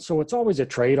sales. And so it's always a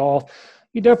trade-off.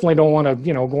 You definitely don't want to,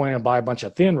 go in and buy a bunch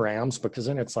of thin rams, because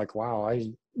then it's like, wow,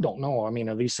 I don't know. I mean,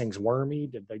 are these things wormy?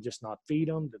 Did they just not feed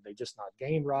them? Did they just not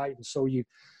gain right? And so you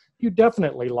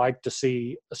definitely like to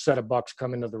see a set of bucks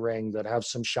come into the ring that have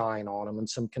some shine on them and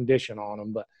some condition on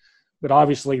them. But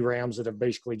obviously rams that have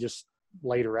basically just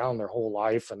laid around their whole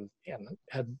life and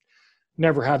had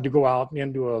never had to go out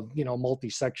into a,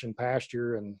 multi-section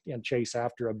pasture and chase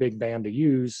after a big band of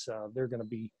ewes, they're going to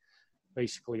be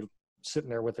basically sitting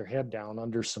there with their head down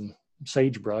under some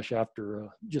sagebrush after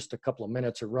just a couple of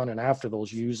minutes of running after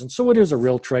those ewes. And so it is a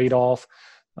real trade-off.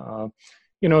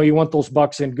 You want those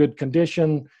bucks in good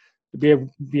condition to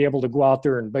be able to go out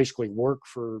there and basically work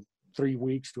for 3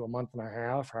 weeks to a month and a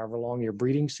half, however long your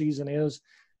breeding season is.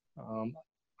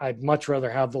 I'd much rather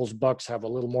have those bucks have a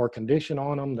little more condition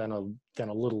on them than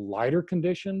a little lighter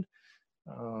conditioned.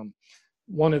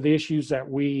 One of the issues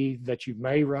that you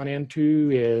may run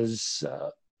into is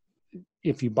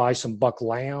if you buy some buck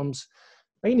lambs,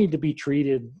 they need to be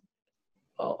treated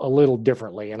a little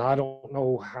differently. And I don't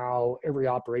know how every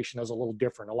operation is a little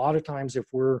different. A lot of times if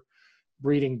we're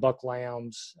breeding buck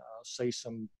lambs, say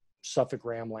some Suffolk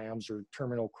ram lambs or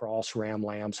terminal cross ram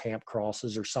lambs, Hamp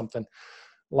crosses or something,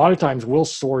 a lot of times we'll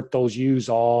sort those ewes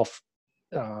off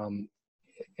and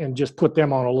just put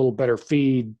them on a little better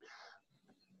feed,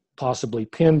 possibly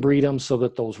pin breed them so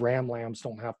that those ram lambs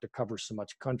don't have to cover so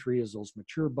much country as those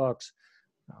mature bucks.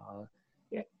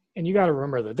 and you got to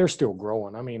remember that they're still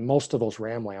growing. I mean, most of those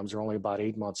ram lambs are only about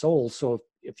 8 months old. So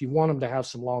if you want them to have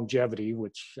some longevity,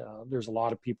 which there's a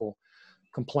lot of people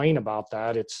complain about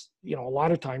that, it's, a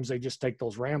lot of times they just take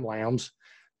those ram lambs,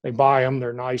 they buy them,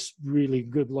 they're nice, really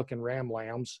good looking ram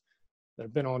lambs that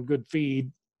have been on good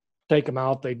feed, take them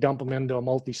out, they dump them into a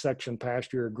multi-section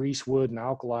pasture, greasewood and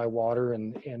alkali water,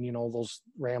 and those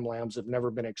ram lambs have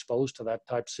never been exposed to that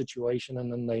type of situation,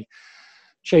 and then they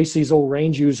chase these old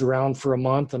range ewes around for a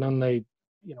month, and then they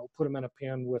put them in a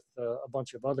pen with a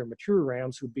bunch of other mature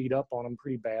rams who beat up on them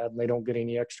pretty bad, and they don't get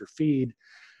any extra feed.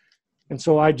 And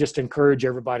so I just encourage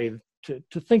everybody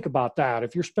to think about that.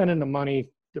 If you're spending the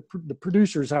money, the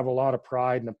producers have a lot of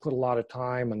pride and have put a lot of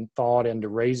time and thought into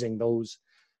raising those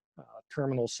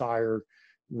terminal sire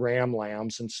ram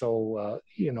lambs. And so,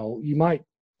 you might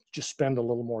just spend a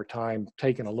little more time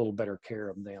taking a little better care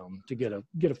of them to get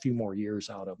a few more years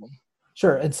out of them.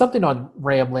 Sure. And something on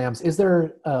ram lambs, is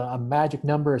there a magic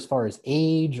number as far as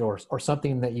age or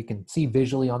something that you can see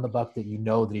visually on the buck that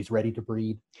that he's ready to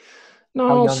breed?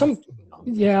 No, some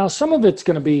of it's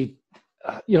going to be,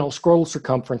 scrotal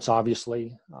circumference,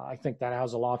 obviously. I think that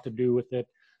has a lot to do with it.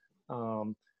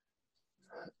 I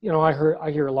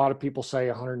hear a lot of people say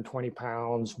 120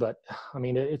 pounds, but I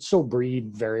mean, it's so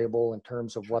breed variable in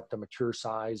terms of what the mature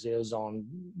size is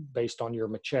based on your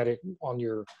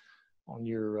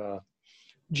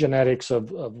genetics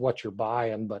of what you're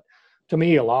buying. But to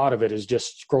me, a lot of it is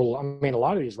just scroll. I mean, a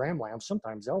lot of these ram lambs,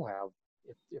 sometimes they'll have,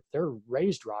 if they're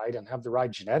raised right and have the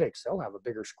right genetics, they'll have a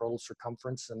bigger scrotal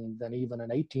circumference than even an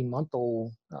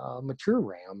 18-month-old mature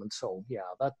ram. And so, yeah,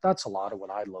 that's a lot of what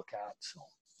I look at. So.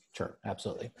 Sure,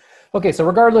 absolutely. Okay, so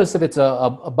regardless if it's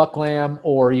a buck lamb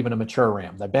or even a mature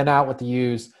ram, they've been out with the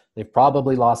ewes, they've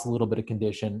probably lost a little bit of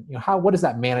condition. What does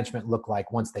that management look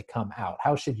like once they come out?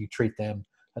 How should you treat them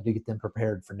to get them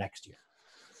prepared for next year?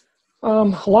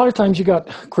 A lot of times you got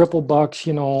crippled bucks,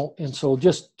 and so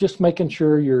just making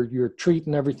sure you're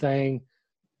treating everything,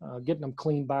 getting them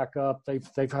cleaned back up.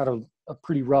 They've had a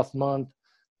pretty rough month,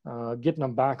 getting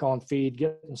them back on feed,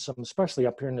 getting some, especially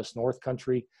up here in this North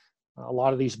Country. A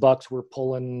lot of these bucks we're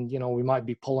pulling, we might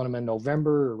be pulling them in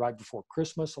November or right before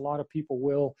Christmas. A lot of people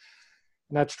will,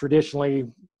 and that's traditionally,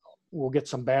 we'll get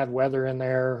some bad weather in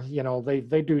there.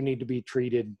 They do need to be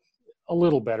treated a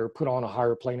little better, put on a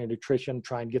higher plane of nutrition,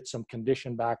 try and get some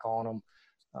condition back on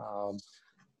them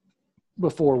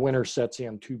before winter sets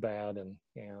in too bad, and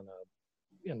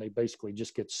they basically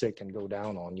just get sick and go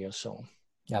down on you. So,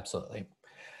 absolutely.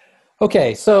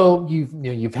 Okay, so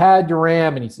you've had your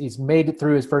ram and he's made it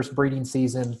through his first breeding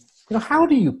season. How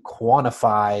do you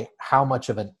quantify how much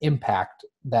of an impact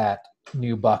that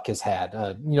new buck has had?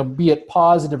 Be it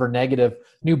positive or negative,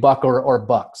 new buck or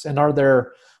bucks. And are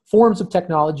there forms of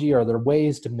technology? Are there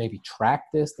ways to maybe track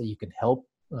this that you can help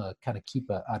kind of keep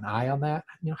an eye on that?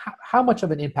 How much of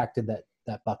an impact did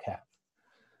that buck have?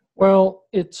 Well,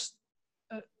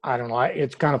 I don't know.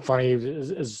 It's kind of funny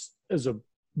as a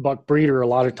buck breeder. A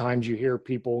lot of times you hear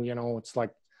people, it's like,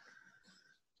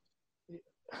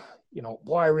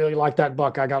 boy, I really like that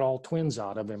buck. I got all twins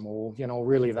out of him. Well,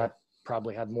 really that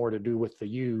probably had more to do with the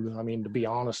ewe. I mean, to be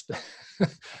honest,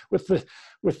 with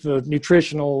the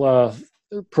nutritional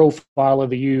profile of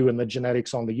the ewe and the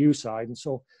genetics on the ewe side. And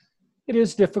so it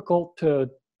is difficult to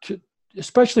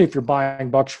especially if you're buying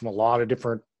bucks from a lot of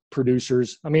different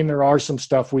producers. I mean, there are some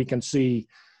stuff we can see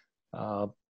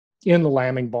in the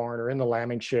lambing barn or in the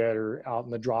lambing shed or out in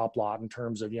the drop lot in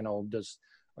terms of,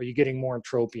 are you getting more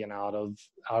entropion out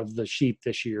of the sheep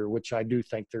this year, which I do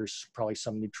think there's probably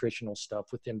some nutritional stuff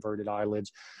with inverted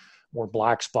eyelids, more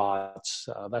black spots.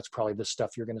 That's probably the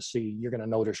stuff you're going to see. You're going to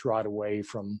notice right away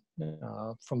from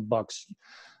bucks.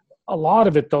 A lot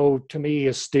of it, though, to me,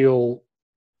 is still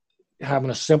having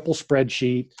a simple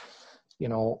spreadsheet,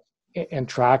 and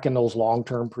tracking those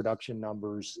long-term production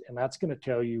numbers. And that's going to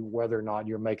tell you whether or not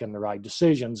you're making the right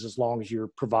decisions, as long as you're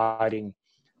providing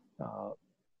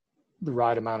the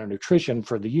right amount of nutrition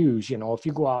for the ewes. If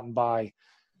you go out and buy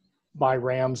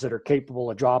rams that are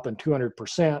capable of dropping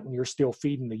 200% and you're still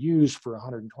feeding the ewes for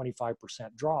 125%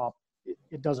 drop,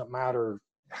 it doesn't matter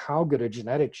how good a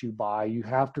genetics you buy. You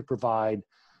have to provide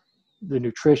the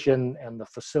nutrition and the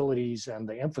facilities and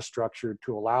the infrastructure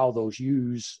to allow those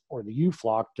ewes or the ewe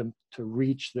flock to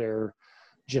reach their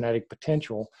genetic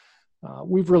potential.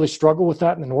 We've really struggled with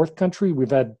that in the North Country. We've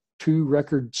had 2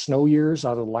 record snow years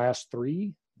out of the last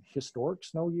 3 historic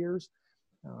snow years.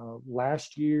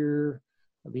 Last year,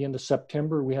 at the end of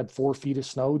September, we had 4 feet of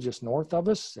snow just north of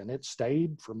us, and it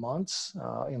stayed for months.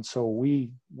 And so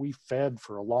we fed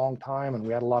for a long time, and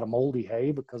we had a lot of moldy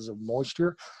hay because of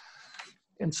moisture.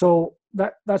 And so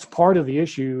that's part of the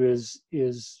issue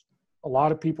is a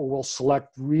lot of people will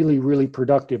select really, really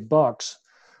productive bucks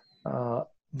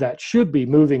that should be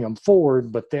moving them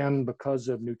forward, but then because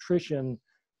of nutrition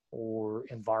or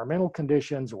environmental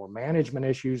conditions or management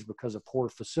issues, because of poor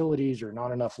facilities or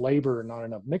not enough labor or not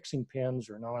enough mixing pins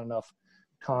or not enough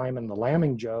time in the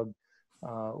lambing jug,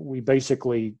 we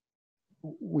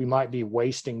might be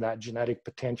wasting that genetic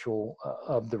potential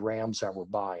of the rams that we're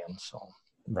buying. So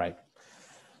right,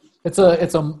 it's a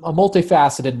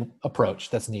multifaceted approach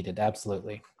that's needed.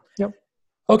 Absolutely. Yep.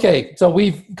 Okay, so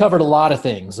we've covered a lot of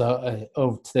things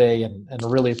today, and I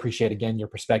really appreciate, again, your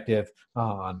perspective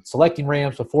on selecting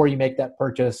rams before you make that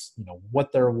purchase,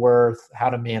 what they're worth, how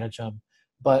to manage them.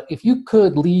 But if you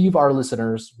could leave our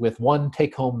listeners with one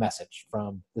take-home message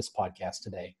from this podcast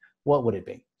today, what would it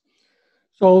be?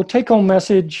 So take-home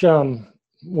message,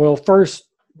 well, first,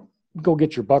 go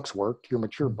get your bucks worked, your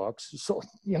mature bucks. So,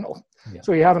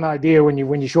 so you have an idea when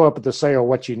you show up at the sale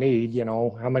what you need,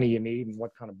 how many you need and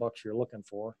what kind of bucks you're looking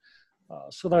for.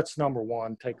 So that's number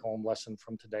one take-home lesson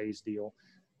from today's deal.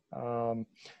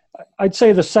 I'd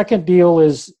say the second deal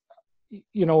is,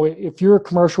 if you're a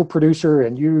commercial producer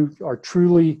and you are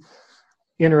truly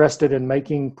interested in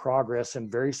making progress in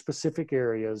very specific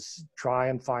areas, try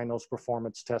and find those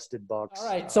performance tested bucks. All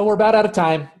right. So we're about out of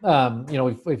time.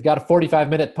 We've got a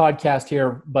 45-minute podcast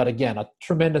here, but again, a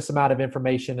tremendous amount of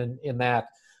information in that,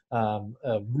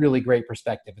 a really great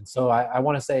perspective. And so I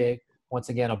want to say once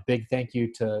again, a big thank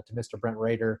you to Mr. Brent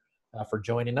Rader for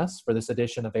joining us for this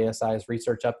edition of ASI's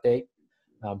Research Update.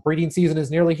 Breeding season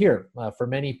is nearly here for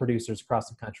many producers across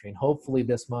the country. And hopefully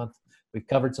this month we've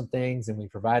covered some things and we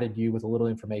provided you with a little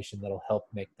information that'll help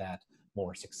make that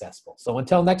more successful. So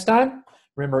until next time,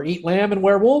 remember, eat lamb and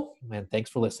wear wool, and thanks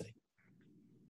for listening.